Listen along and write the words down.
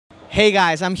Hey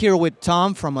guys, I'm here with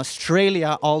Tom from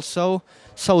Australia also.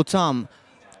 So Tom,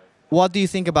 what do you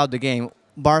think about the game?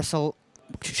 Barca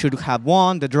should have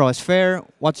won, the draw is fair.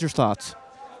 What's your thoughts?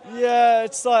 Yeah,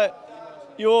 it's like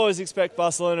you always expect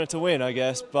Barcelona to win, I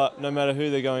guess, but no matter who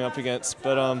they're going up against.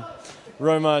 But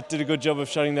Roma did a good job of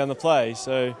shutting down the play,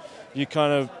 so you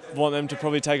kind of want them to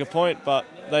probably take a point, but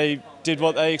they did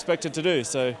what they expected to do,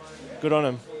 so good on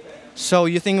them. So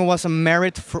you think it was a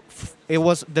merit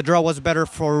the draw was better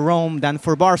for Rome than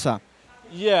for Barca?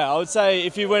 Yeah, I would say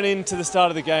if you went into the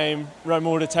start of the game, Roma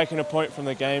would have taken a point from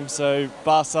the game, so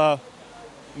Barca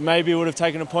maybe would have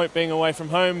taken a point being away from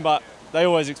home, but they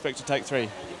always expect to take 3.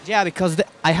 Yeah, because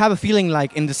I have a feeling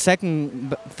like in the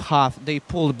second half they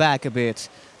pulled back a bit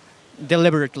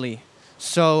deliberately.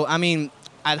 So, I mean,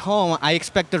 at home I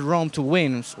expected Rome to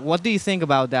win. What do you think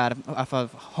about that, of a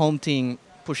home team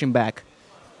pushing back?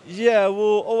 Yeah,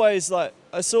 well, always, like,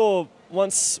 I saw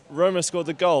once Roma scored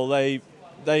the goal,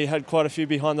 they had quite a few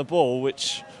behind the ball,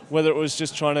 which, whether it was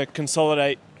just trying to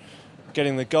consolidate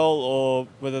getting the goal or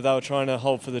whether they were trying to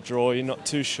hold for the draw, you're not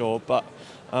too sure. But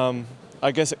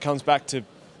I guess it comes back to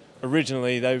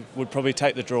originally they would probably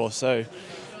take the draw, so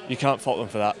you can't fault them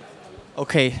for that.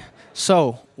 Okay,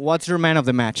 so what's your man of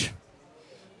the match?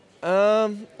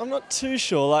 I'm not too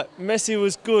sure. Like, Messi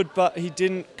was good, but he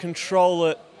didn't control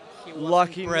it like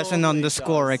he present on the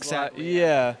score, does. exactly. Like,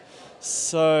 yeah,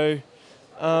 so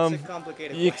It's a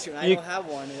complicated question. I don't have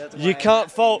one. That's why you I'm can't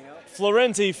asking, fault you know?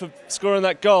 Florenti for scoring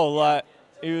that goal. Like,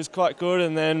 he was quite good,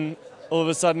 and then all of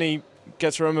a sudden he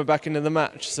gets Roma back into the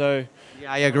match. So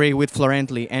Yeah, I agree with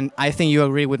Florently, and I think you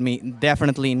agree with me.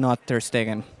 Definitely not Ter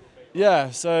Stegen. yeah,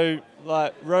 so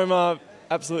like Roma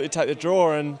absolutely take the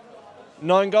draw, and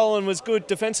Nainggolan was good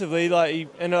defensively. Like, he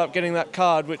ended up getting that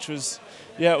card, which was,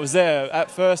 yeah, it was there.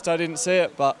 At first I didn't see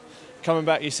it, but coming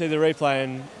back you see the replay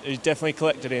and he definitely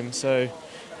collected him. So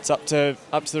it's up to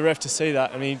the ref to see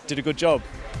that, and he did a good job.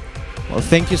 Well,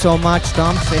 thank you so much,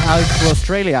 Tom. Say hi to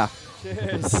Australia.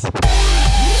 Cheers.